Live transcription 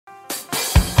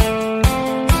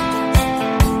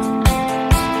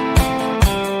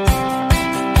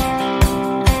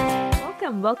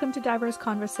and welcome to Diverse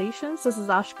Conversations. This is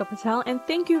Ashika Patel, and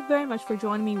thank you very much for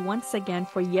joining me once again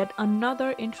for yet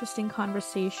another interesting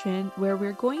conversation where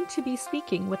we're going to be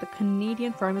speaking with a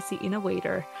Canadian pharmacy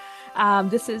innovator.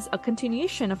 This is a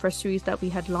continuation of our series that we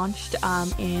had launched,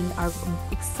 and are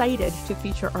excited to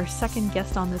feature our second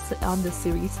guest on this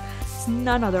series. It's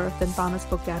none other than Thomas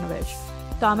Bogdanowicz.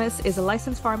 Thomas is a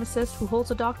licensed pharmacist who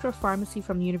holds a Doctor of Pharmacy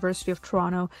from the University of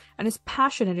Toronto and is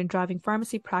passionate in driving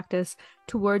pharmacy practice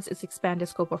towards its expanded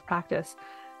scope of practice.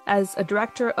 As a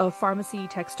director of pharmacy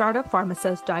tech startup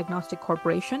PharmAssess Diagnostic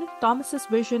Corporation, Thomas's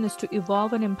vision is to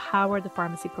evolve and empower the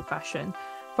pharmacy profession.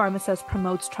 PharmAssess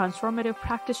promotes transformative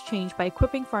practice change by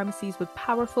equipping pharmacies with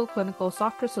powerful clinical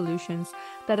software solutions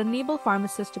that enable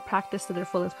pharmacists to practice to their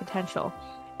fullest potential.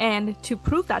 And to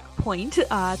prove that point,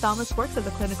 Thomas works as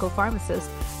a clinical pharmacist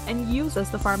and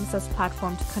uses the PharmAssess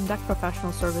platform to conduct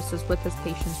professional services with his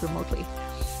patients remotely.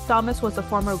 Thomas was a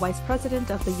former vice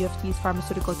president of the U of T's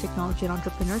Pharmaceutical Technology and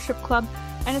Entrepreneurship Club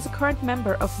and is a current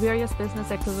member of various business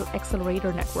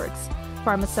accelerator networks.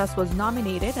 PharmAssess was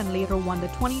nominated and later won the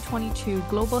 2022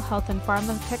 Global Health and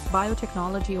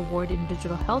Biotechnology Award in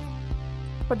Digital Health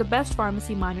for the best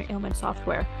pharmacy minor ailment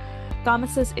software.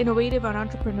 Thomas's innovative and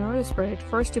entrepreneurial spirit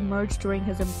first emerged during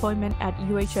his employment at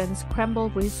UHN's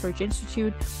Krembil Research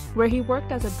Institute, where he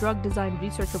worked as a drug design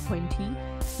research appointee.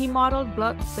 He modeled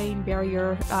blood-brain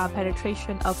barrier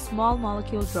penetration of small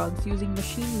molecule drugs using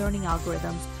machine learning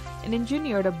algorithms and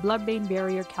engineered a blood-brain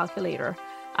barrier calculator.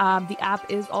 The app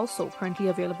is also currently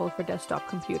available for desktop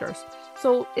computers.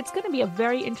 So it's going to be a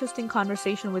very interesting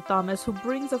conversation with Thomas, who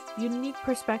brings a unique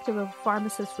perspective of a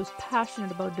pharmacist who's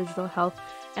passionate about digital health.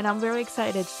 And I'm very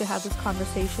excited to have this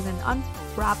conversation and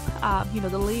unwrap,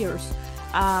 the layers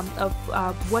of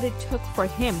what it took for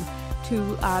him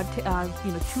to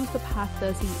choose the path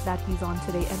that he's on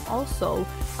today, and also,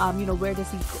 where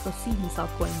does he see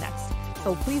himself going next?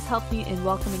 So please help me in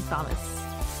welcoming Thomas.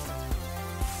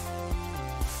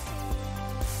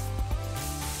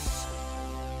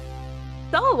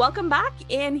 So welcome back,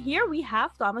 and here we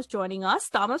have Thomas joining us.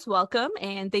 Thomas, welcome,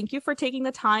 and thank you for taking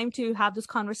the time to have this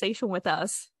conversation with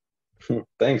us.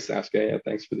 Thanks, Aska. Yeah,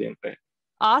 thanks for the invite.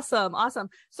 Awesome.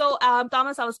 So,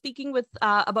 Thomas, I was speaking with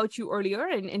about you earlier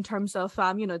in terms of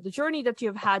the journey that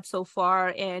you've had so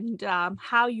far, and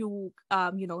how you're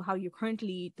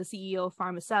currently the CEO of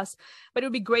PharmAssess. But it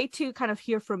would be great to kind of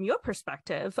hear from your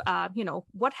perspective.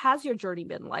 What has your journey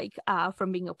been like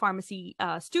from being a pharmacy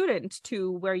student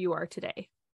to where you are today?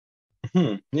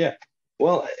 Yeah.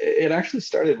 Well, it actually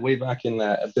started way back in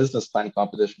a business plan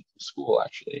competition from school,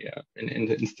 actually.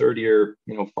 In third year,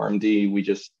 PharmD, we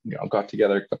just got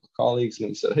together a couple of colleagues and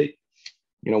we said, hey,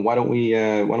 why don't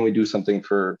we do something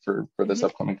for this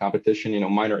upcoming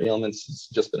competition? Minor ailments has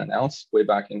just been announced way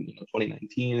back in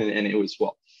 2019, and it was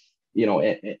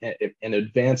an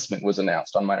advancement was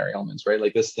announced on minor ailments, right?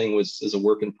 Like this thing is a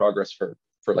work in progress for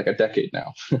like a decade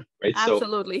now, right?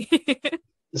 Absolutely.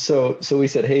 So we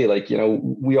said, hey,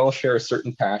 we all share a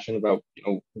certain passion about,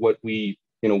 what we,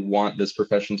 want this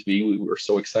profession to be. We were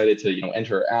so excited to,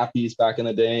 enter appies back in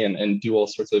the day and do all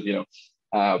sorts of,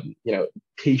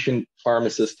 patient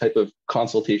pharmacist type of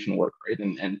consultation work, right?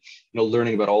 And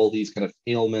learning about all these kind of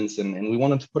ailments, and we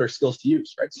wanted to put our skills to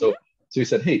use, right? So we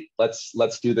said, hey,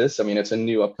 let's do this. I mean, it's a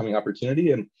new upcoming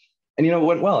opportunity, and it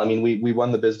went well. I mean, we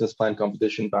won the business plan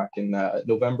competition back in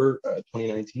November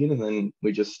 2019, and then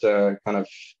we just kind of,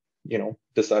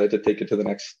 decided to take it to the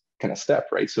next kind of step,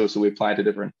 right? So we applied to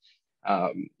different,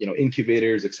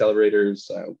 incubators, accelerators.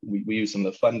 We use some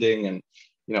of the funding, and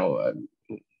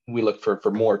we looked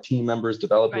for more team members,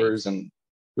 developers, right. And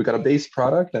we got a base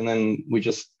product, and then we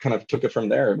just kind of took it from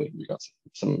there. We got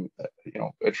some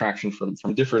attraction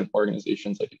from different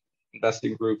organizations like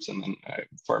investing groups and then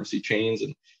pharmacy chains,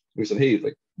 and we said, hey,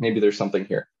 maybe there's something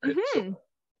here. Right? Mm-hmm. So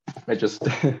I just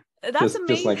that's amazing.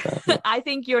 Just like that, yeah. I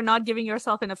think you're not giving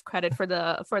yourself enough credit for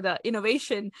the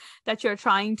innovation that you're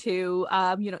trying to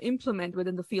implement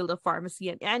within the field of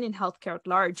pharmacy and in healthcare at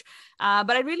large.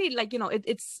 But I really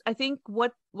it's I think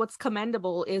what's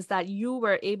commendable is that you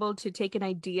were able to take an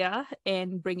idea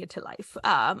and bring it to life.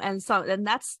 And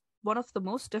that's one of the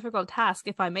most difficult tasks,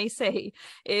 if I may say,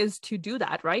 is to do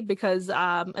that, right? Because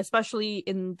especially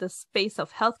in the space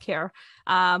of healthcare,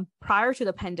 prior to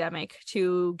the pandemic,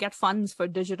 to get funds for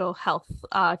digital health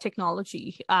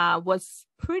technology was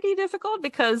pretty difficult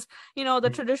because,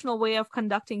 the traditional way of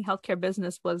conducting healthcare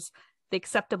business was the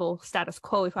acceptable status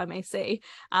quo, if I may say,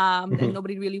 and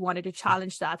nobody really wanted to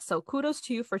challenge that. So kudos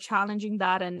to you for challenging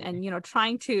that and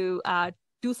trying to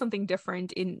do something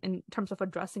different in terms of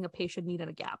addressing a patient need and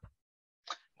a gap.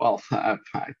 Well,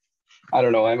 I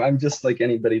don't know. I'm just like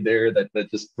anybody there that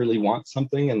just really wants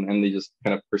something, and they just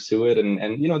kind of pursue it.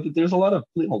 And there's a lot of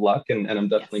luck, and I'm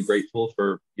definitely Yes. grateful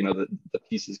for, the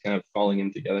pieces kind of falling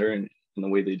in together in the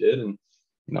way they did. And,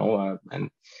 and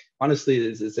honestly,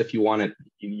 is if you want it,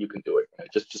 you can do it.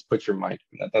 Just put your mind.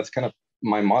 That's kind of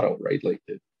my motto, right? Like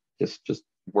just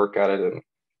work at it, and,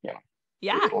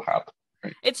 Yeah. it'll happen.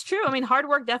 Right. It's true. I mean, hard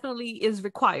work definitely is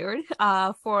required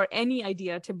for any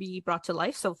idea to be brought to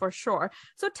life. So for sure.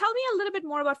 So tell me a little bit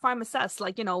more about PharmAssess.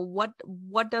 Like,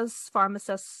 what does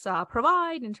PharmAssess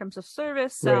provide in terms of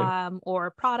service Right.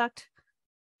 or product?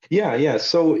 Yeah.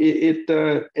 So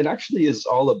it actually is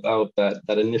all about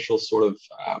that initial sort of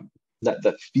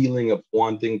that feeling of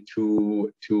wanting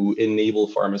to enable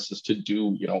pharmacists to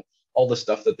do, all the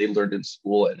stuff that they learned in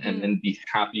school, and be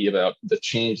happy about the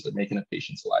change they're making in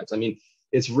patients' lives. I mean,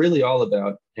 it's really all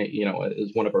about,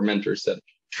 as one of our mentors said,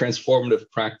 transformative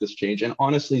practice change. And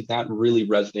honestly, that really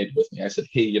resonated with me. I said,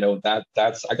 hey,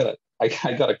 that's I got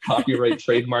a copyright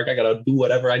trademark. I got to do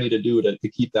whatever I need to do to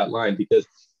keep that line, because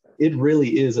it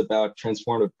really is about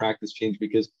transformative practice change,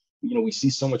 because we see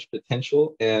so much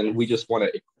potential, and we just want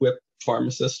to equip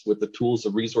pharmacists with the tools, the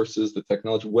resources, the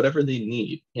technology, whatever they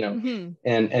need.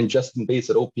 And Justin Bates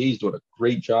at OPA is doing a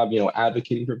great job,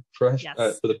 advocating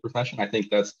Yes. for the profession. I think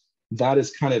that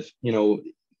is kind of,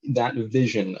 that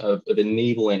vision of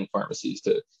enabling pharmacies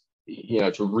to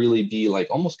really be like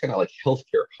almost kind of like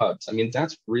healthcare hubs. I mean,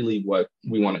 that's really what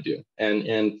we want to do.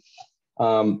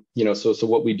 So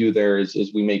what we do there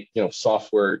is we make,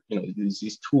 software,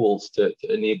 these tools to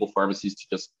enable pharmacies to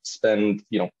just spend,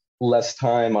 less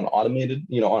time on automated,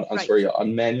 Right.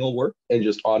 on manual work, and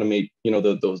just automate,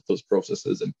 those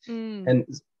processes, and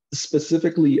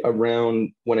specifically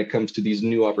around when it comes to these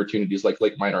new opportunities, like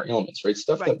minor ailments, right?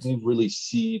 Stuff that Right. we really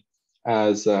see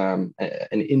as an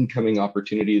incoming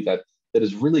opportunity that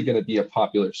is really going to be a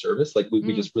popular service. Like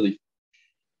we just really,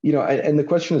 and the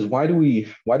question is, why do we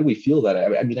feel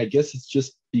that? I mean, I guess it's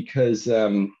just because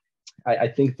I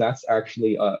think that's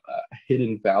actually a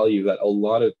hidden value that a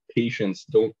lot of patients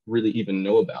don't really even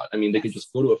know about. I mean, they could Yes.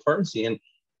 just go to a pharmacy,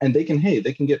 and they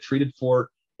can get treated for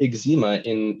eczema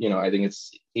in, I think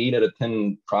it's 8 out of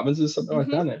 10 provinces, something like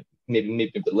that.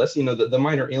 Maybe a bit less. The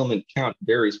minor ailment count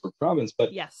varies per province,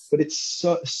 but Yes. it's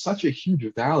such a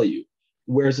huge value.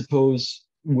 Whereas suppose,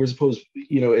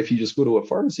 if you just go to a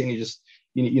pharmacy and you just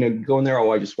go in there,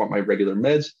 oh, I just want my regular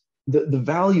meds. The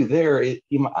value there,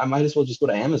 I might as well just go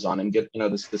to Amazon and get,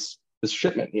 this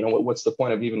shipment. What's the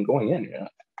point of even going in?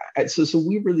 So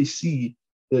we really see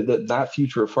that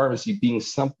future of pharmacy being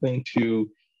something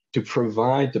to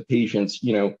provide to patients,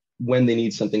 when they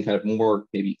need something kind of more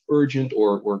maybe urgent,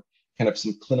 or kind of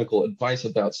some clinical advice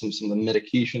about some of the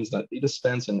medications that they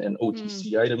dispense, and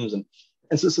OTC items, and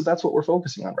so that's what we're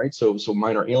focusing on, right? So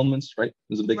minor ailments, right,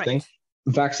 is a big thing. Right.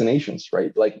 Vaccinations,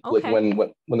 right? Like Okay.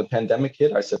 when the pandemic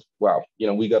hit, I said, wow,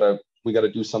 we gotta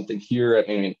do something here. I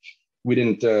mean, we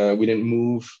didn't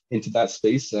move into that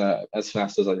space as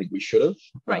fast as I think we should have.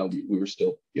 Right. We were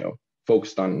still,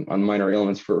 focused on minor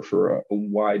ailments for a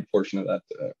wide portion of that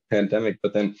pandemic.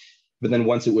 But then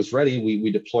once it was ready,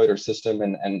 we deployed our system,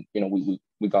 and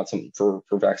we got some for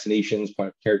vaccinations, point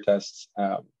of care tests,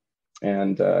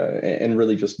 and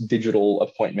really just digital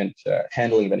appointment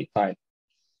handling of any kind.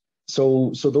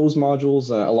 So those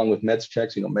modules, along with meds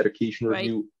checks, medication Right.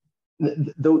 review,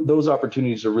 those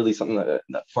opportunities are really something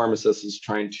that pharmacist is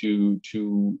trying to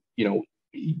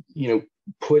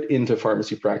put into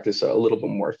pharmacy practice a little bit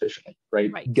more efficiently,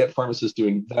 right? Right. Get pharmacists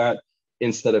doing that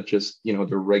instead of just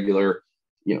the regular,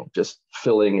 just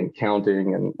filling and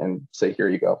counting, and say, here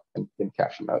you go, and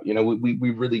cash them out.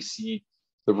 We really see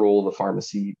the role of the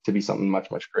pharmacy to be something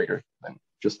much, much greater than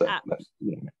just that.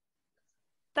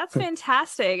 That's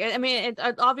fantastic. I mean,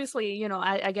 obviously,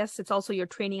 I guess it's also your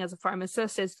training as a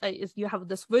pharmacist is you have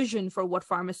this vision for what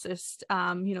pharmacists,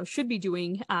 should be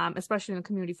doing, especially in a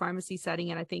community pharmacy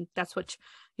setting. And I think that's what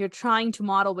you're trying to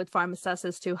model with PharmAssess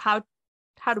as to how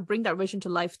to bring that vision to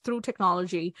life through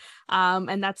technology.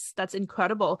 And that's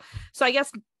incredible. So I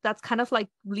guess that's kind of like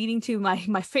leading to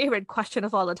my favorite question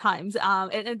of all the times.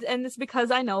 And it's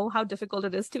because I know how difficult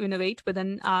it is to innovate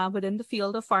within the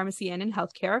field of pharmacy and in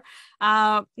healthcare.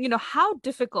 How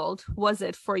difficult was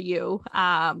it for you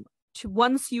to,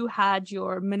 once you had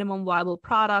your minimum viable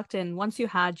product, and once you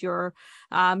had your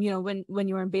when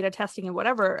you were in beta testing and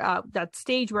whatever, that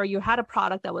stage where you had a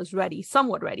product that was ready,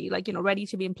 somewhat ready, like ready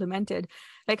to be implemented,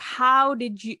 like how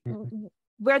did you,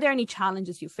 were there any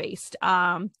challenges you faced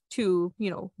to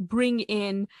bring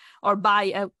in or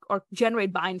buy or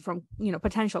generate buy-in from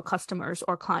potential customers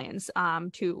or clients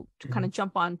to kind of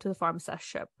jump onto the PharmAssess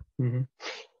ship?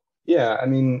 Yeah, I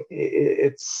mean,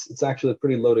 it's actually a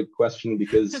pretty loaded question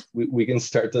because it's actually a pretty loaded question because we can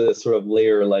start to sort of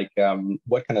layer like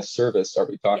what kind of service are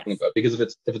we talking Yes. about? Because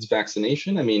if it's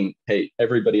vaccination, I mean, hey,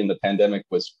 everybody in the pandemic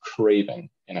was craving,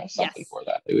 something Yes. for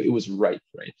that. It was right?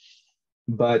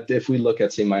 But if we look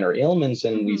at say minor ailments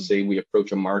and we Hmm. say we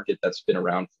approach a market that's been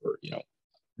around for,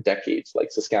 decades,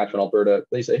 like Saskatchewan, Alberta,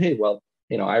 they say, hey, well,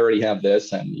 I already have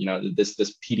this, and this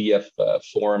PDF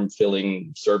form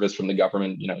filling service from the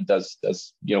government, does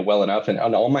well enough, and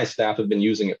all my staff have been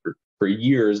using it for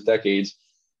years, decades.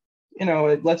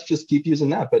 Let's just keep using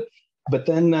that. But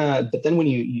then when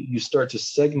you start to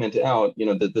segment out,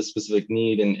 the specific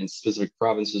need in specific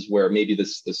provinces where maybe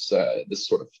this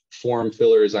sort of form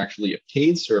filler is actually a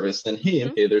paid service, then hey,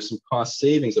 Hmm. okay, there's some cost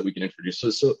savings that we can introduce.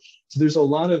 So there's a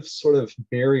lot of sort of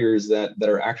barriers that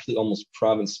are actually almost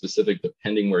province specific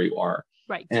depending where you are.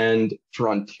 Right. And for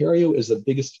Ontario is the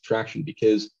biggest attraction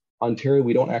because Ontario,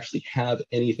 we don't actually have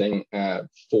anything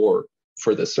for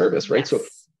this service, right? So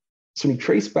Yes. so when you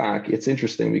trace back, it's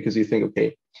interesting because you think,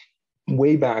 okay,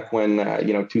 way back when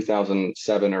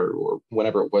 2007 or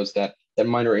whenever it was that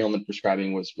minor ailment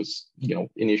prescribing was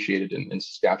initiated in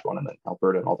Saskatchewan and then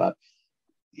Alberta and all that.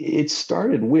 It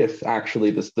started with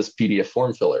actually this PDF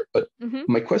form filler. But Hmm.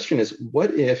 my question is,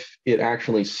 what if it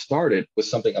actually started with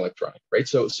something electronic, right?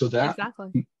 So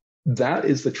Exactly. that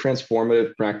is the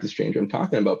transformative practice change I'm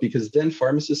talking about, because then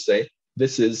pharmacists say,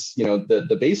 this is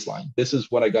the baseline. This is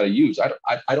what I got to use.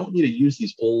 I don't need to use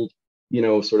these old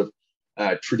sort of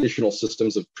traditional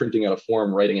systems of printing out a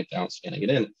form, writing it down, scanning it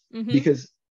in, Hmm.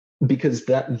 because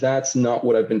that's not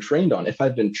what I've been trained on. If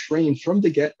I've been trained from the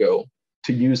get-go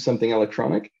to use something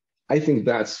electronic, I think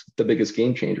that's the biggest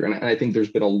game changer. And I think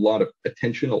there's been a lot of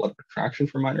attention, a lot of attraction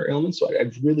for minor ailments. So I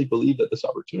really believe that this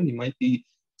opportunity might be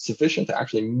sufficient to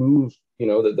actually move,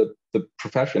 the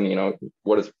profession,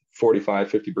 what is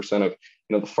 45-50% of,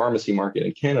 the pharmacy market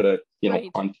in Canada, Right.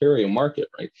 Ontario market,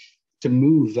 right? To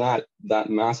move that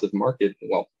massive market,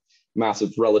 well,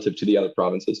 massive relative to the other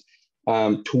provinces,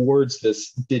 towards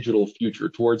this digital future,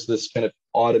 towards this kind of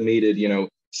automated,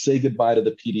 say goodbye to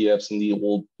the PDFs and the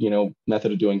old,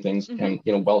 method of doing things, Hmm.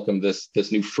 and welcome this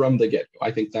new from the get go.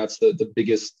 I think that's the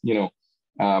biggest,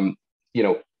 um, you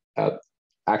know, uh,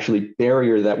 actually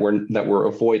barrier that we're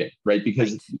avoiding, right?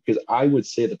 Because Right. because I would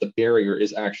say that the barrier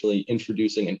is actually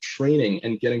introducing and training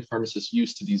and getting pharmacists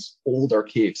used to these old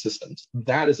archaic systems.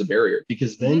 That is a barrier,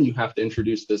 because Hmm. then you have to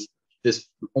introduce this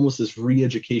almost this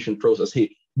re-education process.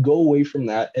 Hey, go away from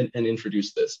that and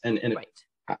introduce this. And Right.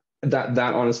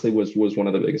 that honestly was one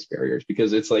of the biggest barriers,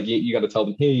 because it's like you got to tell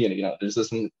them, hey, and there's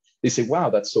this, and they say, wow,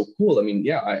 that's so cool. I mean,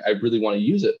 yeah, I really want to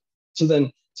use it. So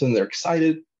then they're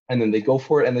excited, and then they go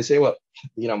for it, and they say, well,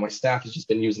 my staff has just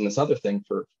been using this other thing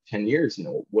for 10 years.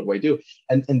 What do I do?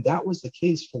 And that was the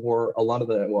case for a lot of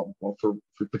the, for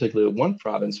particularly one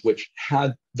province which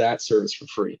had that service for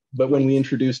free. But when we Right.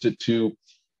 introduced it to,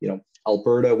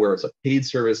 Alberta, where it's a paid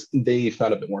service, they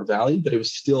found a bit more value, but it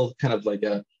was still kind of like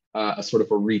a sort of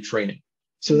a retraining.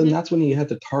 So then Hmm. that's when you had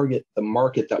to target the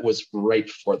market that was right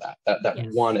for that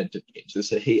Yes. wanted to change. They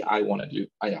said, hey, I want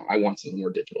something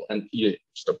more digital, and you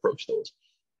just approach those.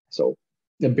 So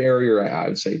the barrier, I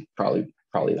would say probably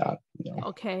that.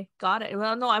 Okay, got it.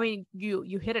 Well, no, I mean,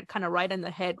 you hit it kind of right in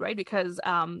the head, right? Because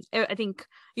I think,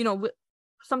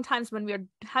 sometimes when we're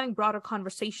having broader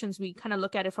conversations, we kind of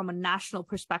look at it from a national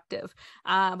perspective.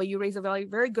 But you raise a very,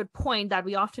 very good point that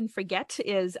we often forget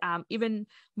is even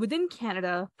within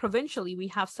Canada, provincially, we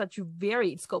have such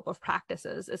varied scope of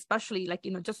practices, especially like,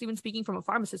 just even speaking from a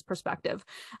pharmacist perspective,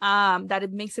 that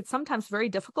it makes it sometimes very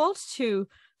difficult to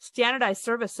standardize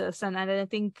services. And I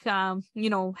think,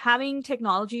 having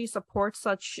technology support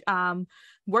such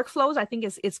workflows, I think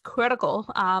is critical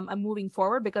moving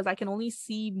forward, because I can only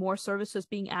see more services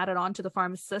being added on to the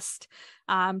pharmacist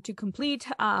to complete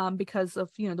because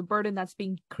of the burden that's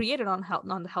being created on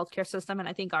the healthcare system. And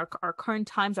I think our current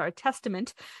times are a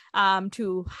testament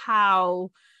to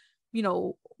how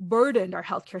burdened our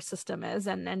healthcare system is,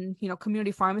 and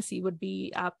community pharmacy would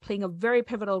be playing a very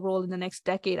pivotal role in the next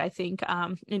decade, I think,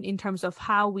 in terms of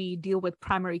how we deal with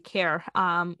primary care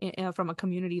from a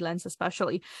community lens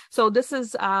especially. So this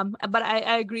is but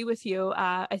I agree with you.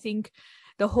 I think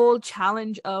the whole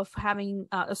challenge of having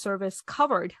a service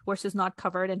covered versus not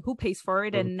covered, and who pays for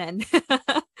it, and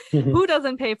who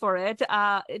doesn't pay for it,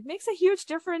 it makes a huge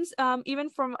difference, even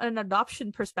from an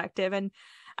adoption perspective. And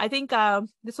I think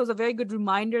this was a very good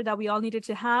reminder that we all needed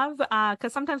to have,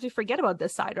 because sometimes we forget about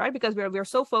this side, right? Because we're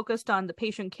so focused on the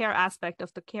patient care aspect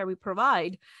of the care we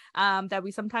provide, that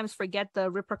we sometimes forget the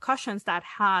repercussions that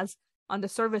has on the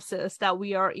services that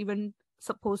we are even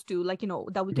supposed to,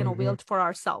 that we can avail for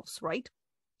ourselves, right?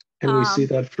 And we see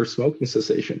that for smoking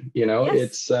cessation.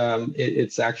 Yes.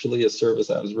 It's actually a service.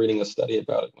 I was reading a study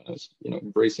about it when I was,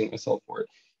 bracing myself for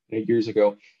it, years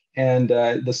ago. And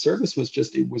the service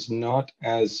it was not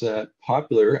as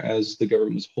popular as the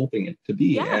government was hoping it to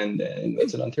be. Yeah. And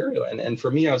that's in Ontario. And for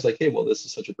me, I was like, hey, well, this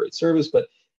is such a great service. But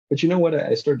you know what?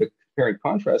 I started to compare and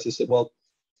contrast. I said, well,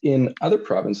 in other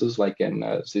provinces, like in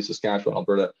say Saskatchewan,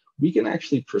 Alberta, we can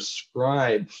actually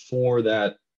prescribe for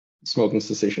that smoking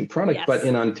cessation product, but Yes.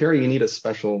 in Ontario, you need a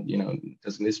special,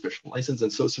 designated special license,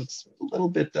 and so it's a little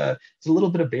bit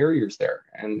of barriers there,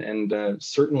 and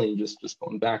certainly just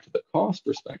going back to the cost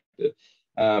perspective,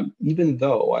 even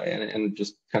though and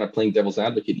just kind of playing devil's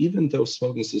advocate, even though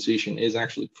smoking cessation is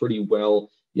actually pretty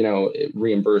well,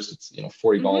 reimbursed, it's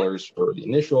 $40 for the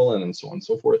initial, and then so on and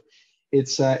so forth.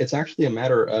 It's actually a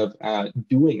matter of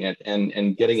doing it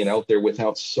and getting it Yes. out there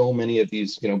without so many of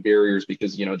these barriers,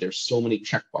 because there's so many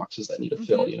check boxes that need to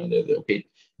fill. Okay,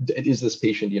 is this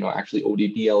patient actually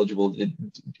ODB eligible?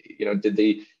 Did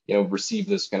they receive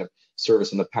this kind of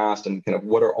service in the past, and kind of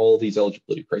what are all these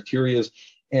eligibility criterias,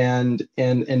 and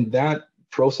that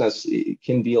process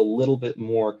can be a little bit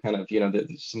more kind of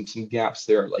there's some gaps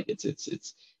there. Like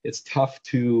it's tough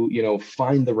to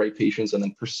find the right patients and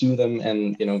then pursue them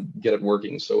and get it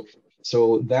working.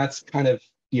 So that's kind of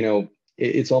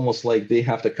it's almost like they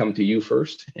have to come to you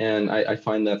first, and I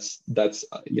find that's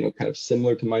kind of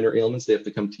similar to minor ailments. They have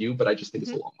to come to you, but I just think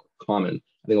it's a lot more common.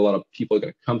 I think a lot of people are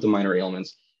going to come to minor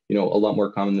ailments a lot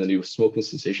more common than they do smoking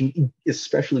cessation,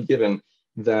 especially given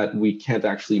that we can't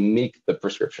actually make the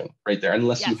prescription right there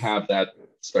unless you Yes. have that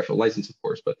special license, of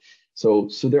course. But so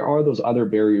there are those other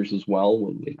barriers as well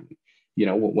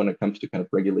when it comes to kind of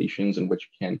regulations and what you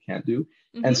can't do.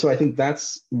 And so I think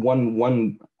that's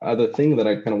one other thing that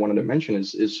I kind of wanted to mention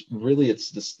is really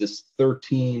it's this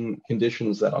 13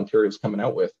 conditions that Ontario is coming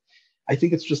out with. I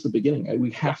think it's just the beginning.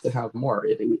 We have to have more.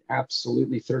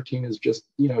 Absolutely, 13 is just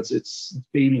it's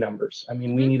baby numbers. I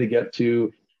mean, we need to get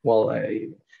to, well,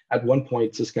 at one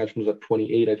point Saskatchewan was at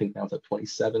 28. I think now it's at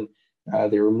 27.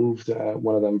 They removed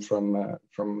one of them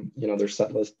from their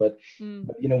set list, but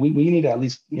we need to at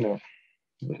least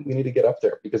we need to get up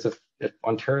there, because if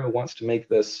Ontario wants to make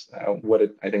this what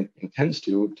it I think intends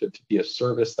to be a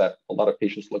service that a lot of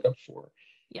patients look up for,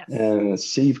 Yes. and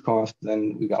save costs,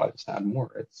 then we gotta just add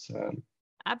more. It's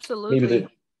absolutely. maybe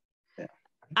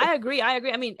I agree.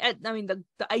 I mean, the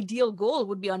ideal goal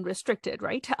would be unrestricted,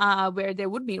 right? Where there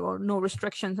would be no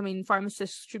restrictions. I mean,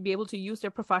 pharmacists should be able to use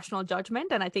their professional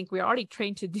judgment, and I think we're already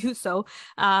trained to do so,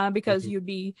 because you'd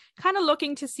be kind of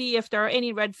looking to see if there are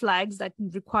any red flags that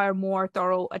require more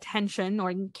thorough attention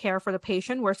or care for the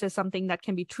patient versus something that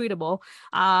can be treatable.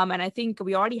 And I think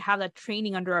we already have that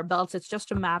training under our belts. It's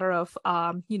just a matter of,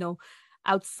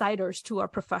 outsiders to our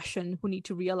profession who need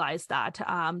to realize that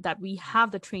we have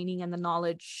the training and the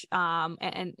knowledge,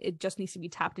 and it just needs to be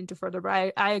tapped into further.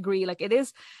 But I agree, like it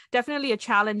is definitely a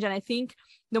challenge, and I think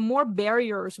the more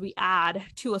barriers we add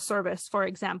to a service, for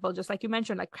example, just like you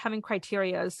mentioned, like having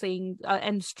criteria, saying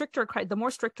and the more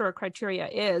stricter a criteria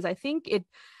is, I think it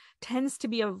tends to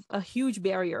be a huge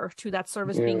barrier to that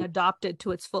service being adopted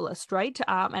to its fullest, right?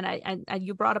 And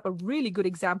you brought up a really good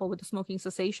example with the smoking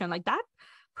cessation. Like that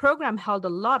program held a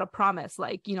lot of promise.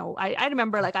 Like, I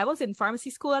remember, like, I was in pharmacy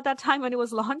school at that time when it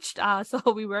was launched. So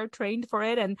we were trained for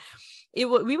it, and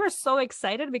we were so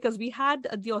excited because we had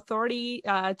the authority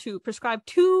to prescribe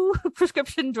 2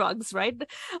 prescription drugs, right?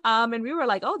 And we were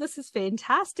like, oh, this is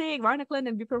fantastic, Varniclin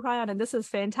and bupropion, and this is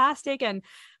fantastic.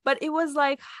 But it was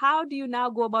like, how do you now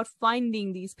go about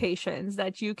finding these patients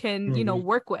that you can,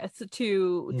 work with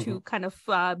to kind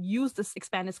of use this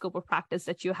expanded scope of practice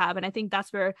that you have? And I think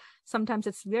that's where sometimes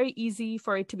it's very easy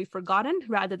for it to be forgotten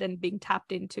rather than being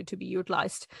tapped into to be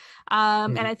utilized.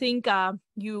 And I think as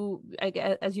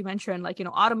you mentioned, like,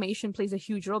 automation plays a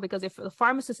huge role, because if the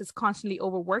pharmacist is constantly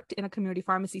overworked in a community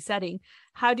pharmacy setting,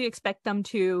 how do you expect them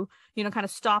to, kind of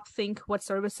stop, think what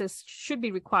services should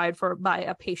be required by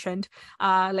a patient?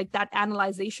 Like that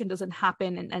analyzation doesn't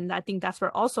happen. And I think that's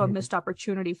where also a missed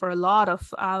opportunity for a lot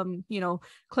of,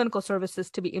 clinical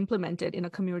services to be implemented in a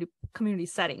community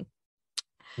setting.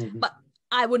 But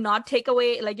I would not take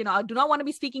away, like, I do not want to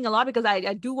be speaking a lot, because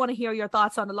I do want to hear your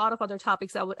thoughts on a lot of other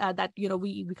topics that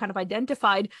we kind of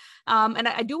identified. And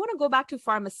I do want to go back to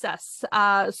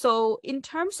PharmAssess. So in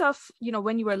terms of,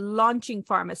 when you were launching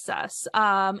PharmAssess,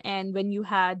 and when you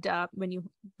had, when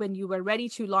you were ready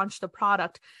to launch the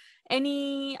product,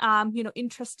 any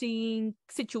interesting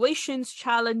situations,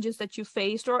 challenges that you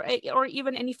faced, or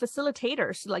even any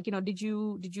facilitators? Like, did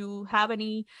you have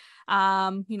any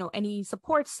any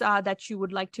supports that you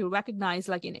would like to recognize,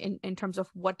 like in terms of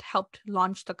what helped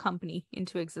launch the company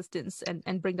into existence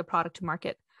and bring the product to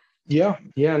market? Yeah,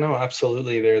 no,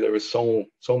 absolutely. There was so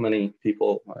many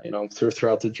people,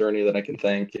 throughout the journey that I can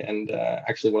thank, and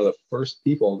actually one of the first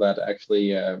people that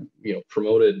actually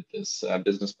promoted this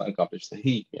business plan competition said,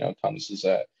 "Hey, Tom, this is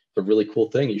a really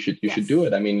cool thing. You should do Yes.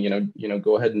 it. I mean,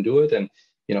 go ahead and do it, and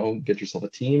get yourself a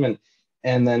team."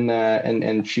 And then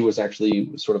and she was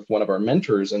actually sort of one of our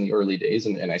mentors in the early days,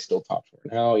 and I still talk to her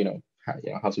now.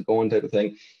 How's it going, type of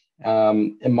thing.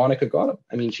 And Monica Gatto,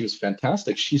 I mean, she was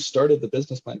fantastic. She started the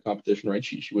business plan competition, right?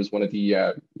 She was one of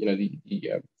the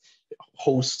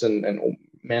hosts and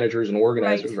managers and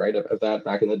organizers, right, of that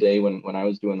back in the day when I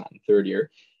was doing that in third year.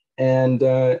 And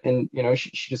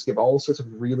she just gave all sorts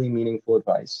of really meaningful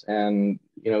advice, and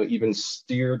even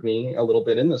steered me a little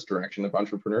bit in this direction of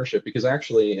entrepreneurship, because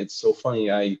actually it's so funny.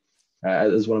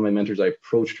 As one of my mentors, I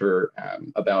approached her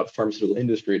about pharmaceutical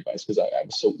industry advice, because I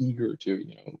was so eager to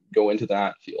go into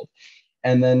that field.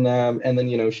 And then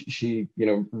she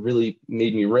really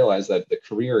made me realize that the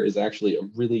career is actually a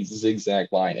really zigzag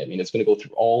line. I mean, it's going to go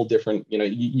through all different,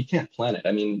 you can't plan it.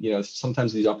 I mean,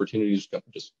 sometimes these opportunities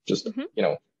just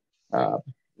uh,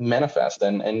 manifest,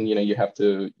 and you have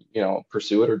to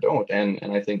pursue it or don't.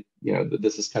 And I think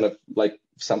this is kind of like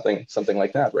something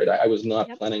like that, right? I was not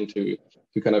Yep. planning to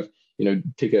kind of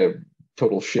take a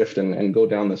total shift and go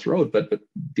down this road, but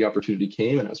the opportunity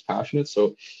came, and I was passionate.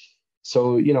 So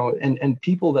and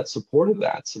people that supported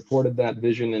that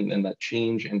vision and that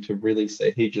change, and to really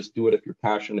say, hey, just do it if you're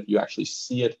passionate, if you actually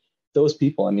see it. Those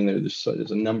people, I mean, there's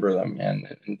a number of them, and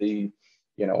the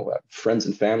friends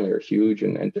and family are huge,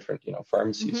 and different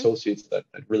pharmacy associates that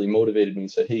really motivated me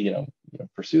and said, hey,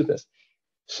 pursue this.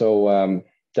 So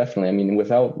definitely, I mean,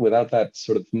 without that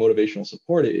sort of motivational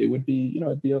support, it would be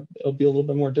it'll be a little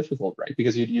bit more difficult, right?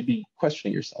 Because you'd be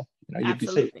questioning yourself. You'd be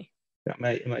saying,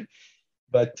 Absolutely. am I?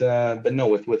 But no,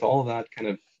 with all of that kind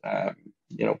of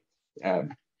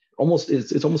almost,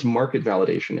 it's almost market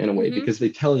validation in a way, because they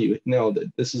tell you, no, that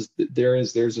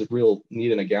there's a real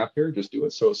need and a gap here, just do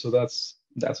it. So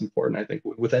that's important, I think,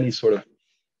 with any sort of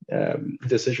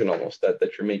decision almost that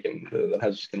you're making that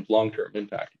has kind of long-term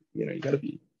impact. You got to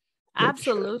be willing to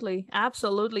share.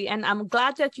 Absolutely. And I'm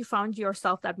glad that you found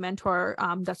yourself that mentor,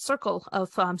 that circle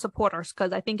of supporters,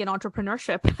 because I think in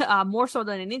entrepreneurship, more so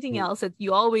than anything else,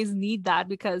 you always need that,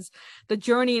 because the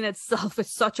journey in itself is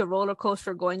such a roller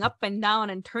coaster, going up and down,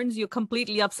 and turns you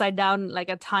completely upside down, like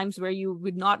at times where you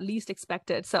would not least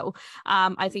expect it. So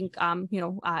I think,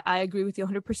 I agree with you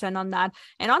 100% on that.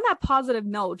 And on that positive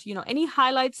note, any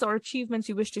highlights or achievements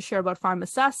you wish to share about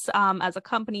PharmAssess as a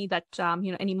company, that,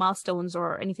 any milestones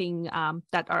or anything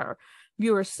that our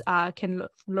viewers can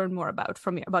learn more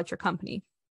about your company?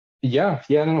 Yeah,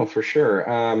 no, for sure.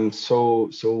 So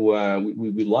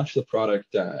we launched the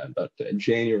product about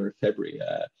January, February.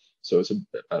 So it's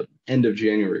about end of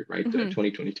January, right?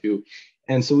 2022.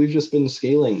 And so we've just been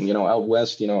scaling, out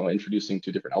west, introducing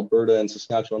to different Alberta and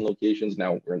Saskatchewan locations.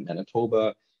 Now we're in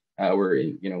Manitoba.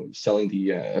 We're selling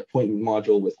the appointment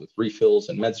module with refills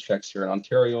and meds checks here in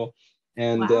Ontario.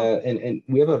 And Wow. and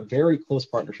we have a very close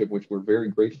partnership, which we're very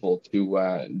grateful to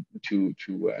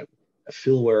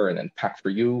Philware and Pack for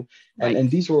You, Right. and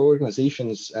these are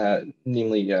organizations,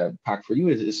 namely Pack for You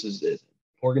is an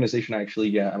organization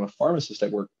actually. I'm a pharmacist I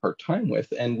work part-time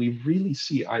with, and we really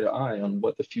see eye to eye on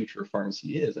what the future of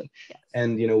pharmacy is, Yes.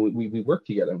 and we work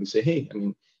together, and we say, hey, I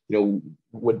mean,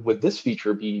 would this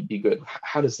feature be good?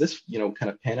 How does this kind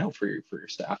of pan out for your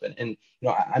staff? And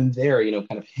I'm there,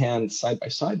 kind of hand side by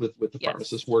side with the Yes.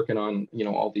 pharmacist, working on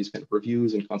all these kind of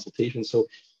reviews and consultations.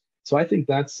 So I think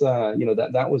that's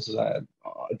that was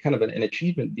kind of an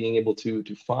achievement, being able to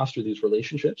foster these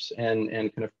relationships and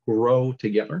kind of grow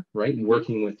together, right?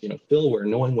 Working with Philware,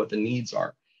 knowing what the needs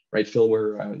are, right?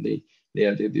 Philware,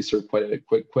 they serve quite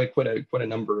a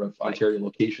number of Right. Ontario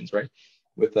locations, right?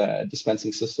 With a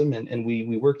dispensing system, and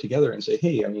we work together and say,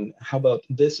 hey, I mean, how about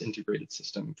this integrated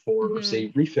system for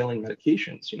say refilling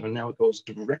medications? Now it goes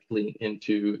directly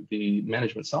into the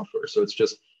management software, so it's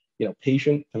just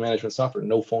patient to management software,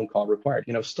 no phone call required,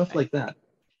 stuff Right. like that.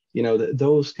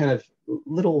 Those kind of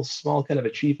little small kind of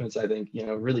achievements, I think,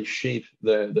 really shape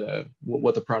the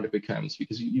what the product becomes,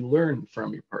 because you learn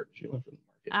from your partners, you learn from the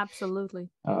market. Absolutely.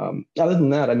 Other than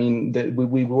that, I mean,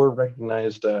 we were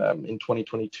recognized in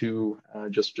 2022,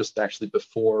 just actually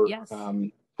before Yes.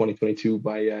 2022,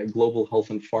 by Global Health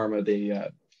and Pharma.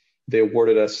 They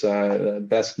awarded us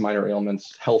Best Minor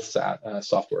Ailments Health SAT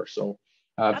software. So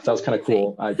That's that was kind of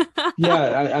amazing. cool.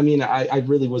 Yeah, I mean, I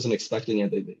really wasn't expecting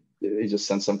it. They just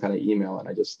sent some kind of email, and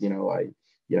I just,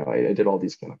 I did all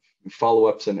these kind of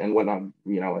follow-ups and whatnot,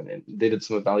 and they did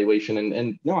some evaluation,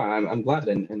 and no, I'm glad,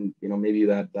 and maybe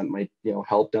that might,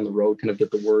 help down the road, kind of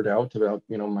get the word out about,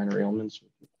 minor ailments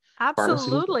with pharmacy. But,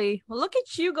 Absolutely. Well, look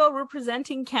at you go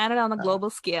representing Canada on a uh,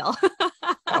 global scale.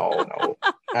 oh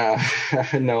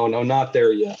no, no, not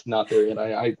there yet, not there yet.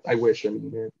 I wish. I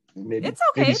mean, maybe, It's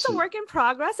okay. maybe It's a soon. work in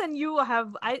progress, and you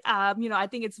have, I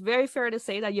think it's very fair to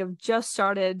say that you've just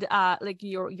started. Like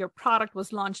your product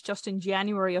was launched just in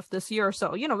January of this year,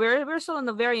 so we're still in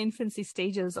the very infancy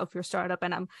stages of your startup,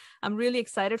 and I'm really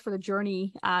excited for the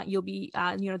journey you'll be,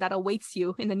 that awaits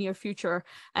you in the near future,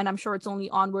 and I'm sure it's only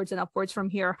onwards and upwards from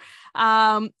here.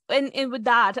 And with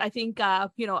that, I think, I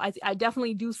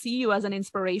definitely do see you as an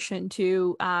inspiration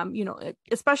to,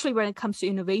 especially when it comes to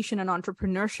innovation and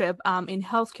entrepreneurship in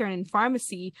healthcare and in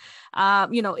pharmacy.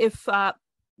 If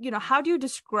how do you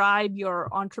describe your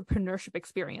entrepreneurship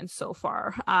experience so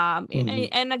far? Mhm.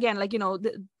 And again,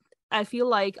 I feel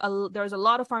like there's a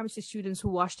lot of pharmacy students who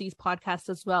watch these podcasts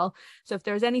as well. So if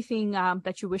there's anything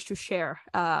that you wish to share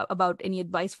about any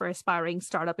advice for aspiring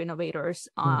startup innovators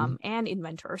Mhm. and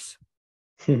inventors.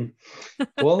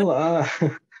 Well,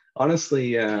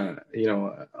 honestly, I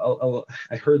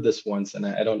heard this once, and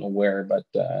I don't know where, but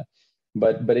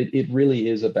it really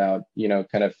is about,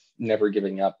 kind of never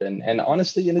giving up, and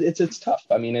honestly, it's tough.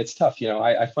 I mean, it's tough.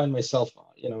 I find myself,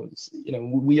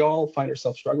 we all find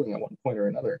ourselves struggling at one point or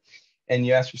another, and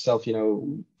you ask yourself,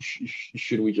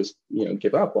 should we just,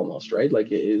 give up almost, right? Like,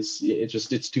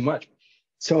 it's too much.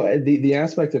 So the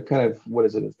aspect of kind of, what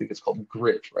is it? I think it's called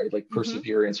grit, right? Like Mm-hmm.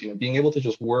 perseverance, being able to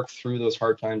just work through those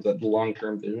hard times, that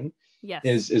long-term vision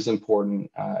Yes. is important.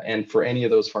 And for any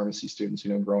of those pharmacy students,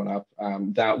 growing up,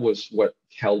 that was what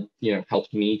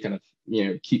helped me kind of,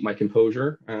 keep my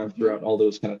composure Mm-hmm. throughout all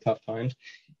those kind of tough times,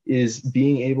 is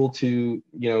being able to,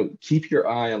 keep your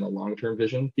eye on the long-term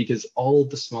vision, because all of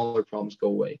the smaller problems go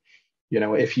away.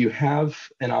 If you have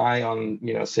an eye on,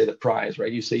 say the prize,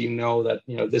 right? You say, that,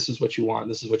 this is what you want,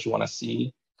 this is what you want to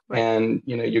see. Right. And,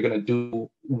 you're going to do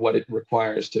what it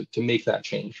requires to make that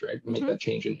change, right? Make Mm-hmm. that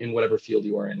change in whatever field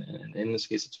you are in. And in this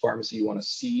case, it's pharmacy. You want to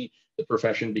see the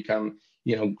profession become,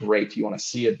 great. You want to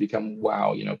see it become,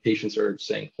 wow. Patients are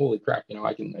saying, holy crap,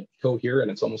 I can, like, go here,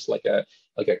 and it's almost like a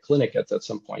clinic at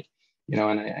some point,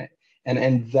 and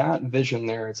and that vision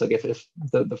there, it's like, if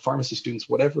the pharmacy students,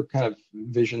 whatever kind of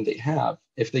vision they have,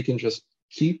 if they can just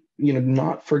keep,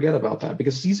 not forget about that,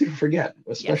 because it's easy to forget,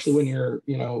 especially when Yes.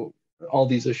 you're, all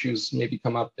these issues maybe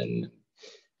come up, and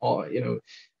all,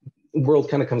 world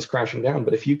kind of comes crashing down.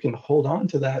 But if you can hold on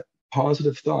to that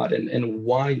positive thought, and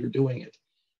why you're doing it,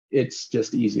 it's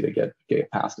just easy to get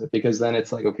past it, because then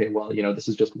it's like, okay, well, this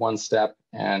is just one step,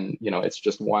 and it's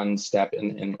just one step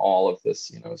in all of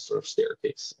this, sort of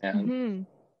staircase. And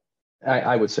Mm-hmm.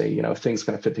 I would say, things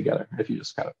kind of fit together if you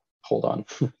just kind of hold on.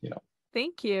 you know.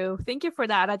 Thank you. Thank you for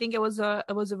that. I think it was a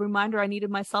reminder I needed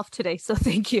myself today. So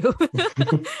thank you.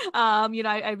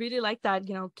 I really like that,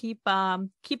 keep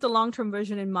the long-term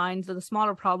vision in mind, so the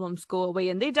smaller problems go away.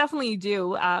 And they definitely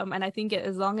do. And I think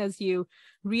as long as you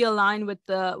realign with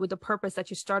the purpose that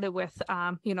you started with, it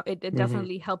Mhm.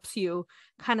 definitely helps you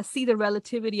kind of see the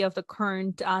relativity of the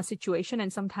current situation.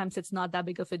 And sometimes it's not that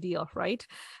big of a deal, right?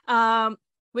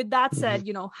 With that Mhm. said,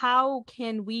 how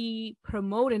can we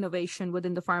promote innovation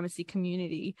within the pharmacy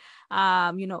community?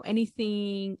 Any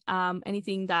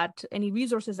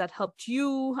resources that helped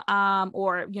you,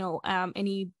 or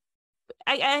any.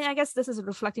 I guess this is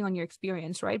reflecting on your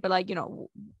experience, right? But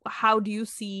how do you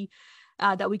see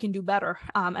that we can do better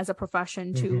as a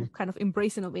profession to Mhm. kind of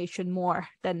embrace innovation more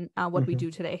than what we Mhm.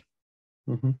 do today?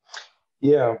 Mhm.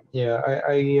 Yeah, yeah.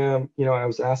 I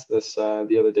was asked this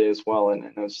the other day as well,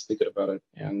 and I was thinking about it,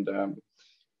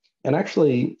 and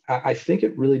actually, I think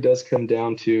it really does come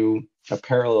down to a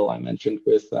parallel I mentioned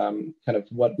with, kind of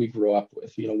what we grew up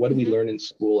with. What do we Mm-hmm. learn in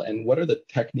school, and what are the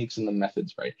techniques and the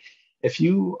methods, right? If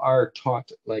you are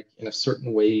taught, like, in a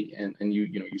certain way, and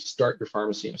you start your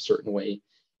pharmacy in a certain way,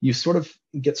 you sort of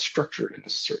get structured in a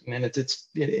certain, and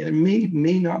it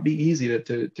may not be easy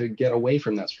to get away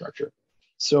from that structure.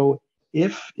 So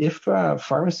if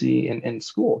pharmacy and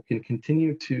school can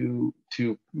continue to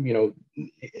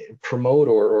promote,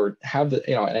 or have the,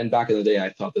 and back in the day, I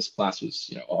thought this class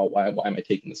was, oh, why am I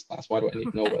taking this class? Why do I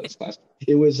need to know about this class?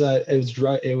 It was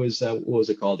what was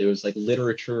it called? It was like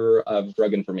literature of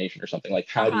drug information or something. Like,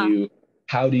 Uh-huh.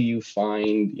 how do you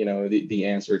find, the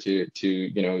answer to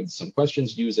some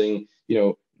questions using,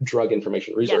 drug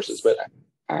information resources? Yes. But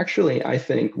actually, I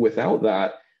think without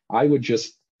that, I would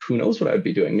just who knows what I'd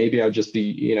be doing? Maybe I'd just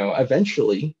be,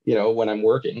 eventually, when I'm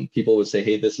working, people would say,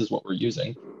 hey, this is what we're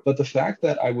using. But the fact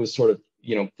that I was sort of,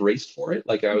 braced for it,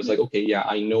 like I was Mm-hmm. like, okay, yeah,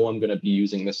 I know I'm going to be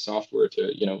using this software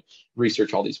to,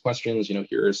 research all these questions.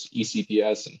 Here's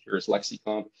eCPS and here's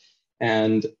LexiComp.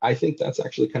 And I think that's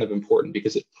actually kind of important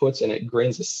because it puts and it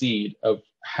grains a seed of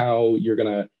how you're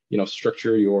going to,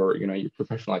 structure your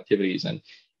professional activities.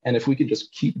 And if we could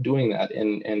just keep doing that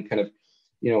and kind of,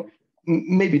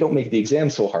 maybe don't make the exam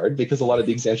so hard because a lot of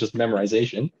the exams just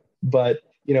memorization, but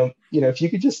if you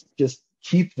could just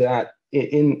keep that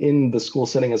in the school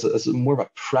setting as more of a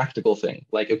practical thing,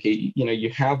 like, okay, you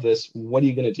have this, what are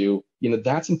you going to do?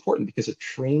 That's important because it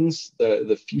trains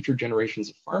the future generations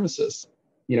of pharmacists,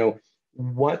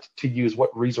 what to use,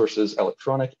 what resources,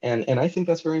 electronic, and I think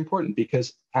that's very important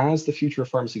because as the future of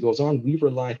pharmacy goes on, we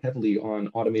rely heavily on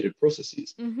automated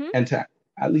processes, Mm-hmm. and to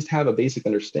at least have a basic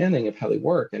understanding of how they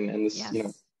work, and this,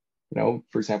 Yes.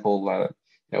 for example,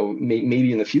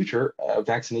 maybe in the future,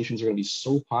 vaccinations are going to be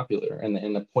so popular,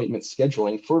 and appointment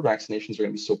scheduling for vaccinations are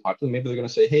going to be so popular. Maybe they're going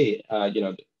to say, hey, they're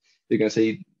going to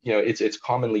say, it's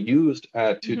commonly used to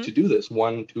Mm-hmm. to do this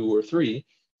 1, 2, or 3,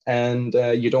 and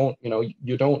you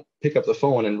don't pick up the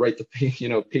phone and write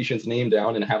the patient's name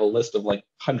down and have a list of like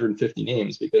 150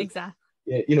 names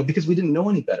Exactly. because we didn't know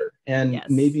any better. And Yes.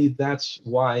 maybe that's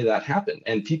why that happened.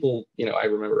 And people, I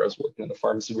remember I was working at a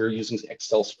pharmacy, we were using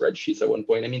Excel spreadsheets at one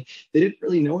point. I mean, they didn't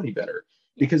really know any better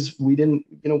because Yes. we didn't,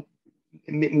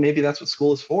 maybe that's what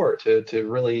school is for, to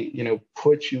really,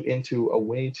 put you into a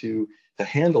way to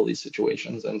handle these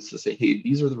situations and to say, hey,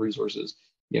 these are the resources,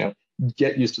 you know,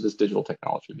 get used to this digital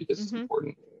technology because it's Mm-hmm.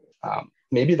 important.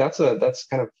 Maybe that's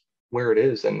kind of where it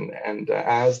is, and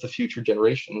as the future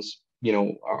generations,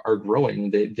 are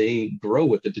growing, they grow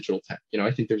with the digital tech.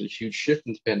 I think there's a huge shift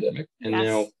in the pandemic, and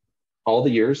now Yes. all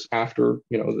the years after,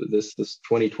 this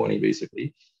 2020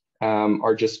 basically,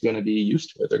 are just going to be used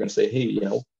to it. They're going to say, hey,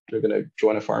 they're going to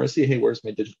join a pharmacy. Hey, where's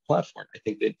my digital platform? I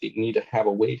think they need to have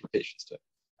a way for patients to,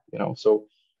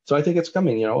 so I think it's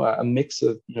coming, a mix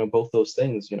of, both those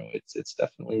things. It's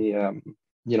definitely,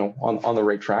 on the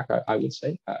right track, I would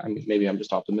say. I mean, maybe I'm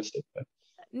just optimistic, but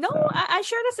No, um, I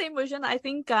share the same vision. I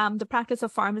think the practice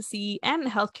of pharmacy and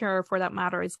healthcare, for that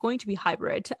matter, is going to be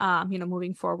hybrid.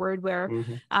 Moving forward, where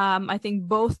mhm. I think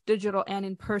both digital and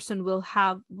in person will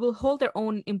hold their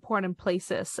own important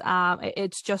places.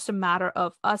 It's just a matter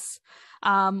of us,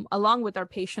 along with our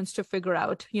patients, to figure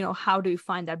out, how do we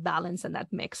find that balance and that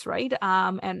mix, right?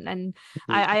 And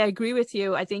I agree with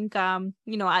you. I think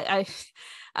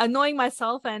I knowing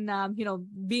myself and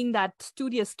being that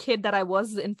studious kid that I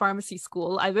was in pharmacy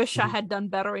school, I wish I Mhm. had done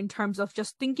better in terms of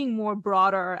just thinking more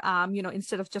broader,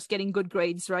 instead of just getting good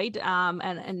grades, right?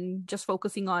 And just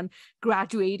focusing on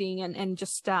graduating and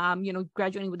just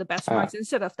graduating with the best Ah, marks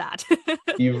instead of that.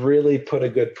 you really put a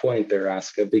good point there,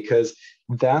 Aska, because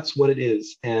that's what it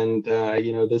is. And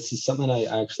this is something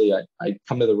I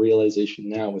come to the realization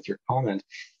now with your comment,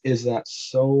 is that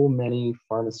so many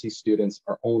pharmacy students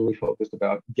are only focused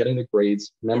about getting the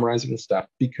grades, Yep. memorizing the stuff,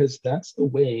 because that's the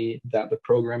way that the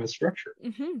program is structured.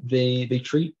 Mm-hmm. They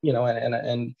treat,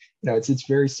 and it's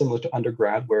very similar to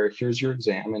undergrad, where here's your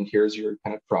exam and here's your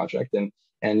kind of project, and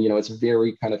it's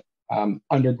very kind of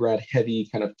undergrad heavy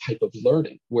kind of type of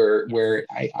learning, where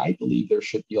Yes. I believe there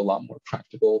should be a lot more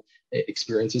practical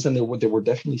experiences, and there were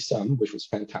definitely some, which was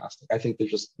fantastic. I think there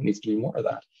just needs to be more of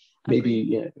that.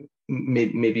 Maybe, Agree.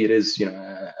 maybe it is.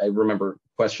 I remember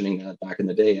questioning that back in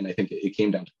the day, and I think it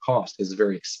came down to cost. It's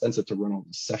very expensive to run all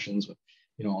these sessions with,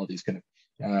 all these kind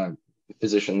of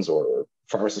physicians or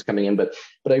pharmacists coming in, but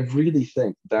I really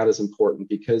think that is important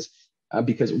because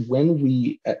when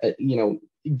we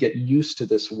get used to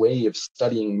this way of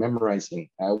studying, memorizing,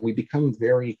 we become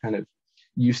very kind of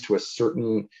used to a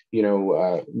certain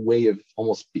way of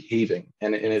almost behaving,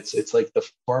 and it's Yes. it's like the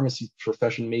pharmacy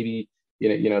profession, maybe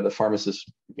the pharmacists,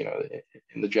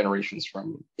 in the generations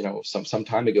from some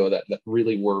time ago, that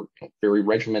really were very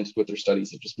regimented with their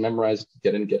studies, that just memorized,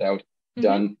 get in, get out, Mm-hmm.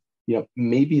 done.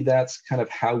 Maybe that's kind of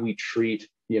how we treat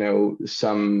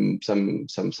some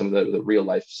of the real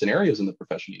life scenarios in the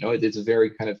profession. It's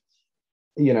very kind of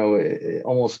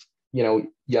almost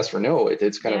yes or no.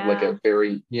 It's kind of like Yeah. a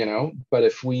very but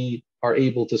if we are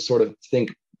able to sort of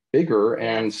think bigger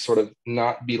and sort Yes. of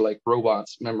not be like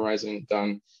robots memorizing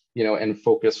done, and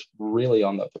focus really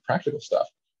on the practical stuff,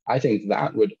 I think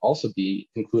that would also be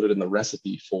included in the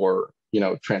recipe for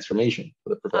transformation for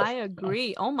the I profession.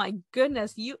 agree. Oh my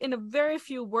goodness. You, in a very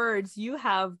few words, you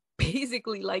have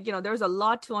basically, like, there's a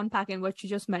lot to unpack in what you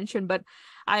just mentioned, but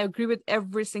I agree with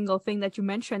every single thing that you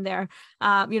mentioned there.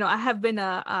 I have been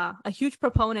a huge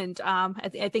proponent.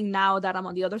 I think now that I'm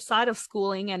on the other side of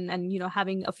schooling and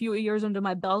having a few years under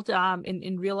my belt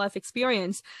in real life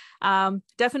experience,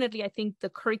 definitely I think the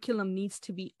curriculum needs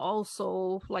to be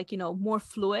also like, more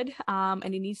fluid,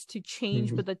 and it needs to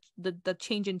change with the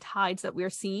change in tides that we're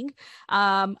seeing.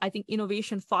 I think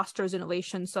innovation fosters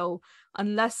innovation. So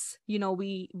unless,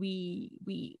 we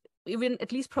even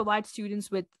at least provide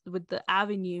students with the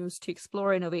avenues to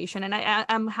explore innovation. And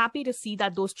I'm happy to see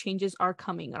that those changes are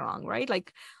coming along, right?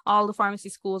 Like all the pharmacy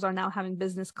schools are now having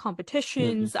business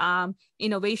competitions,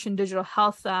 innovation, digital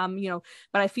health, but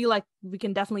I feel like we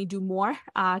can definitely do more,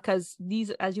 because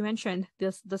these, as you mentioned,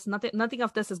 this nothing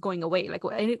of this is going away. Like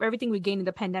everything we gain in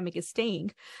the pandemic is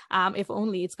staying. If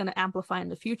only it's going to amplify in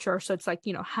the future. So it's like,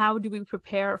 how do we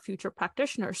prepare future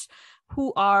practitioners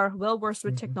who are well versed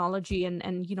with technology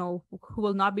and who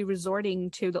will not be resorting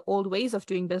to the old ways of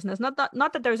doing business? Not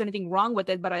that there's anything wrong with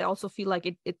it, but I also feel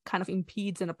like it kind of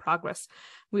impedes in the progress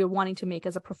we are wanting to make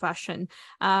as a profession.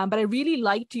 But I really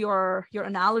liked your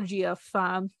analogy of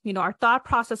our thought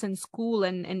process in school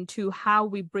and to how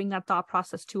we bring that thought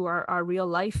process to our real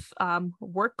life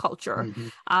work culture.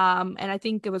 And I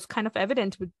think it was kind of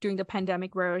evident during the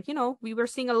pandemic where we were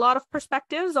seeing a lot of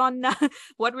perspectives on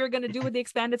what we were going to do with the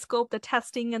expanded scope, the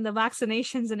testing and the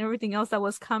vaccinations and everything else that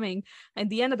was coming. At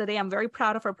the end of the day, I'm very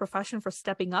proud of our profession for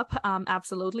stepping up,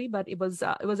 absolutely. But it was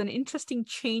an interesting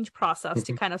change process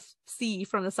to kind of see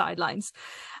from the sidelines.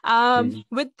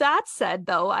 With that said,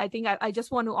 though, I think I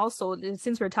just want to also,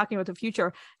 since we're talking about the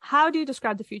future, how do you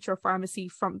describe the future of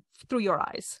pharmacy through your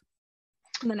eyes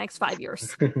in the next 5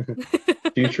 years?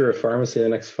 Future of pharmacy in the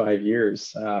next 5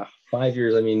 years. 5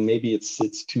 years, I mean, maybe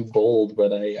it's too bold,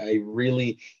 but I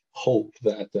really hope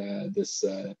that this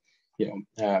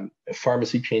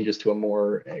pharmacy changes to a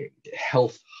more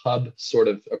health hub sort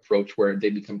of approach where they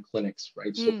become clinics,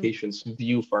 right? So patients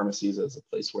view pharmacies as a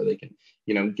place where they can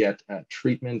get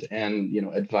treatment and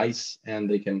advice, and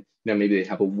they can maybe they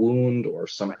have a wound or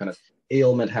some kind of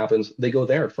ailment happens, they go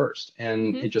there first,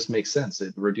 and it just makes sense.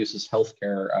 It reduces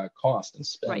healthcare cost and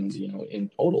spend in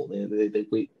total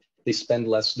they spend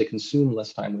less, they consume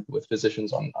less time with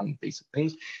physicians on basic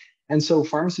things. And so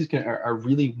pharmacies are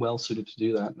really well suited to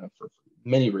do that for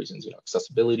many reasons.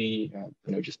 Accessibility,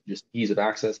 just ease of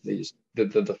access. They just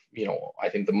I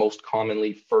think the most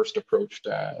commonly first approached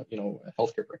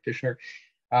healthcare practitioner.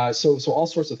 So all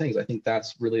sorts of things. I think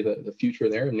that's really the future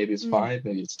there. And maybe it's 5,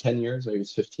 maybe it's 10 years, maybe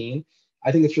it's 15.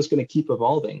 I think it's just going to keep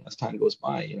evolving as time goes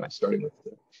by. Starting with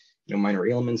minor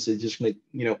ailments, it's just going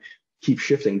to keep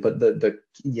shifting. But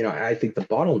I think the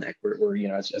bottleneck, where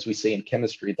as we say in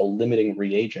chemistry, the limiting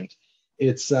reagent,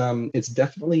 it's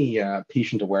definitely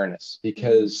patient awareness,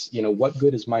 because what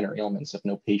good is minor ailments if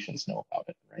no patients know about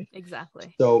it, right?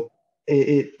 Exactly. So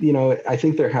I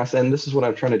think there has to, and this is what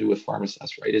I'm trying to do with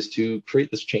PharmAssess, right, is to create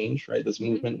this change, right, this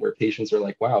movement where patients are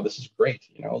like, wow, this is great,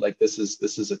 like this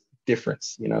is a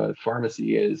difference.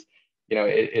 Pharmacy is,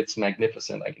 it's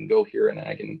magnificent. I can go here and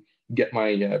I can get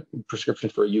my prescription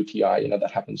for a UTI.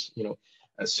 That happens,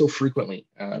 so frequently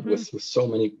with so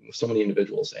many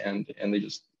individuals, and they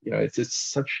just, it's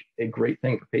such a great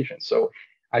thing for patients. So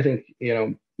I think,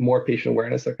 more patient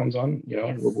awareness that comes on,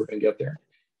 we're going to get there.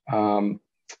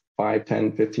 5,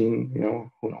 10, 15,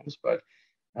 who knows? But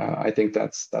I think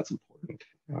that's important.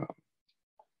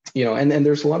 And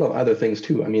there's a lot of other things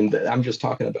too. I mean, I'm just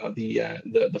talking about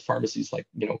the pharmacies, like,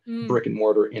 brick and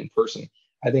mortar in person.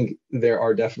 I think there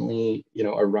are definitely,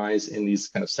 a rise in these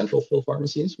kind of central fill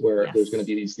pharmacies where there's going to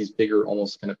be these bigger,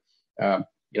 almost kind of,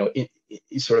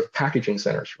 sort of packaging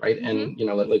centers, right? And,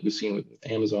 like we've seen with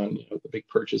Amazon, the big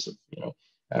purchase of,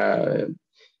 the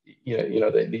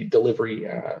delivery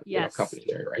company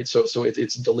there, right? So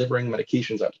it's delivering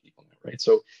medications out to people now, right?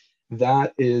 So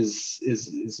that is a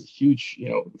huge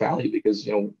value, because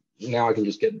now I can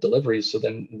just get deliveries. So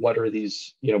then what are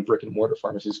these brick and mortar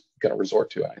pharmacies going to resort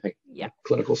to? And I think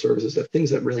clinical services, that things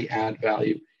that really add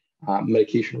value,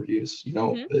 medication reviews,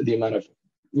 the amount of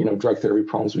drug therapy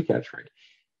problems we catch, right?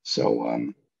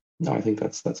 So no, I think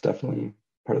that's definitely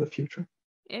part of the future.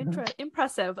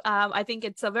 Impressive. I think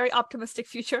it's a very optimistic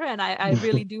future, and I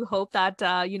really do hope that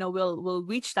we'll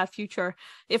reach that future,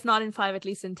 if not in 5, at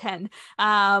least in 10.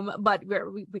 But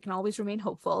we can always remain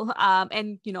hopeful.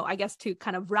 And I guess to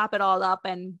kind of wrap it all up,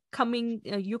 and coming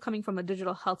from a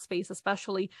digital health space,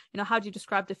 especially, how do you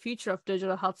describe the future of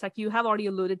digital health tech? You have already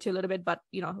alluded to a little bit, but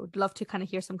would love to kind of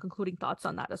hear some concluding thoughts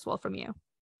on that as well from you.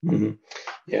 Mhm.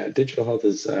 Yeah, digital health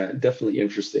is definitely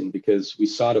interesting because we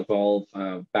saw it evolve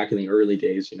back in the early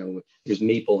days. There's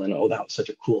Maple, and oh, that was such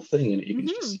a cool thing, and you can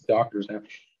just Hmm. see doctors now.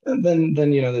 And then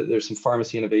there's some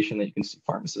pharmacy innovation that you can see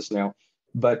pharmacists now.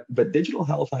 But digital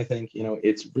health, I think,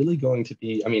 it's really going to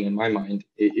be. I mean, in my mind,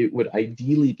 it would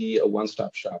ideally be a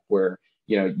one-stop shop where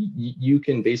you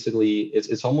can basically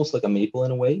it's almost like a Maple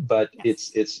in a way, but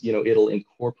Yes. it's it'll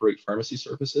incorporate pharmacy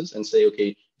services and say,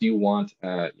 okay, do you want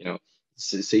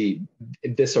see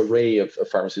this array of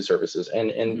pharmacy services,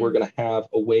 and Hmm. we're going to have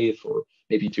a way for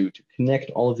maybe to connect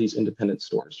all of these independent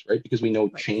stores, right? Because we know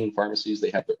Right. chain pharmacies,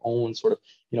 they have their own sort of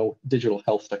digital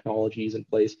health technologies in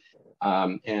place,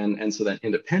 and so that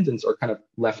independents are kind of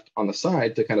left on the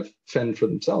side to kind of fend for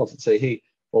themselves and say, hey,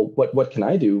 well, what can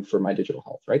I do for my digital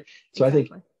health, right? So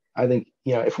Exactly. I think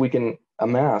if we can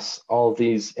amass all of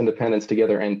these independents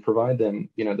together and provide them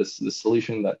this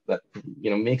solution that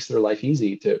makes their life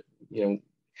easy to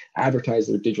advertise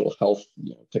their digital health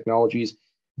technologies,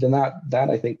 then that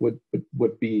I think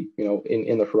would be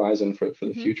in the horizon for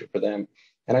the Hmm. future for them.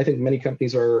 And I think many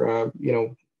companies are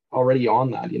already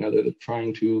on that. They're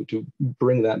trying to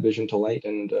bring that vision to light,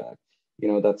 and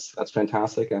that's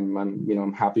fantastic.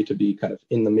 I'm happy to be kind of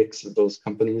in the mix of those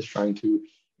companies trying to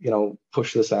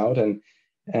push this out.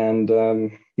 And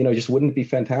just wouldn't it be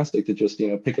fantastic to just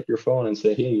pick up your phone and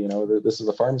say, hey, this is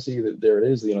a pharmacy, there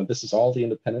it is, this is all the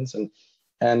independents,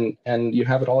 and you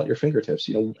have it all at your fingertips,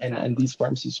 and Exactly. these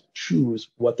pharmacies choose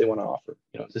what they want to offer.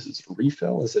 This is a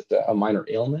refill, is it a minor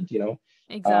ailment, um,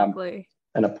 Exactly.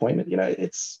 an appointment,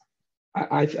 it's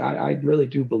I really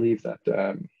do believe that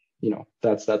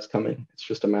that's coming. It's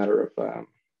just a matter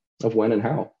of when and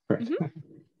how, right? Hmm.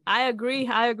 I agree.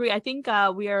 I agree. I think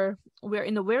we're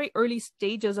in the very early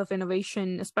stages of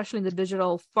innovation, especially in the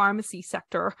digital pharmacy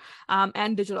sector,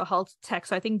 and digital health tech.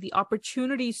 So I think the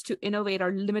opportunities to innovate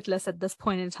are limitless at this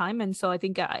point in time. And so I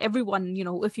think everyone,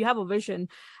 if you have a vision,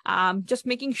 just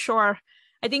making sure.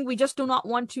 I think we just do not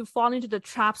want to fall into the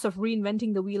traps of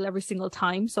reinventing the wheel every single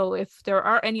time. So if there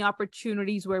are any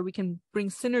opportunities where we can bring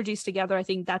synergies together, I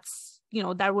think that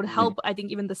would Mhm. help. I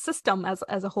think even the system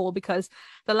as a whole, because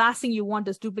the last thing you want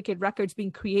is duplicate records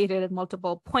being created at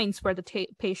multiple points where the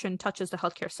patient touches the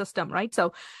healthcare system, right?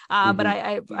 So, but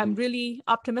Mhm. I'm Mhm. really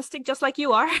optimistic, just like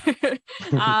you are,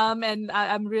 and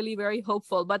I'm really very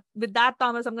hopeful. But with that,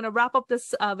 Thomas, I'm going to wrap up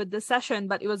this with this session.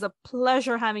 But it was a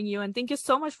pleasure having you, and thank you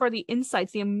so much for the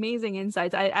insights, the amazing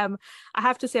insights. I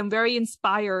have to say, I'm very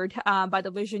inspired by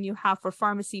the vision you have for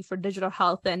pharmacy, for digital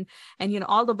health, and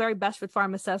all the very best with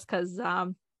PharmAssess, because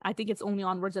I think it's only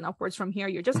onwards and upwards from here.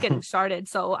 You're just getting started.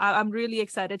 So I'm really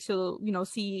excited to,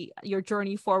 see your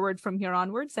journey forward from here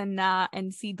onwards,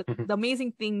 and see the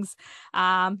amazing things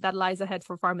that lies ahead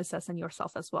for PharmAssess and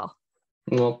yourself as well.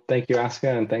 Well, thank you, Aska,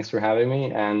 and thanks for having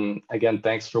me. And again,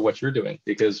 thanks for what you're doing,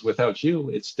 because without you,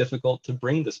 it's difficult to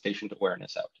bring this patient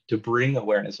awareness out, to bring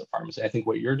awareness of pharmacy. I think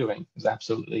what you're doing is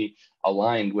absolutely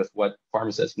aligned with what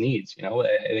pharmacists needs. I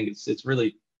think it's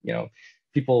really,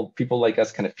 people like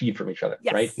us kind of feed from each other,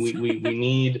 right? Yes. We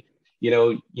need,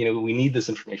 we need this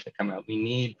information to come out. We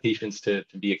need patients to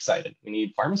be excited. We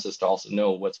need pharmacists to also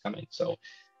know what's coming. So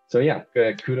yeah,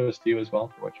 kudos to you as well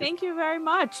for what you're Thank you very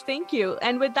much. Thank you.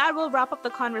 And with that, we'll wrap up the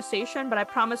conversation, but I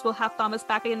promise we'll have Thomas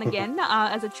back in doing. again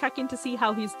as a check-in to see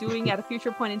how he's doing at a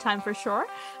future point in time for sure.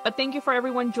 But thank you for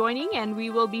everyone joining, and we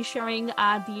will be sharing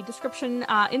the description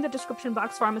in the description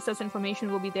box. PharmAssess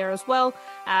information will be there as well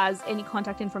as any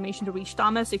contact information to reach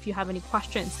Thomas if you have any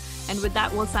questions. And with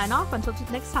that, we'll sign off until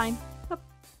next time.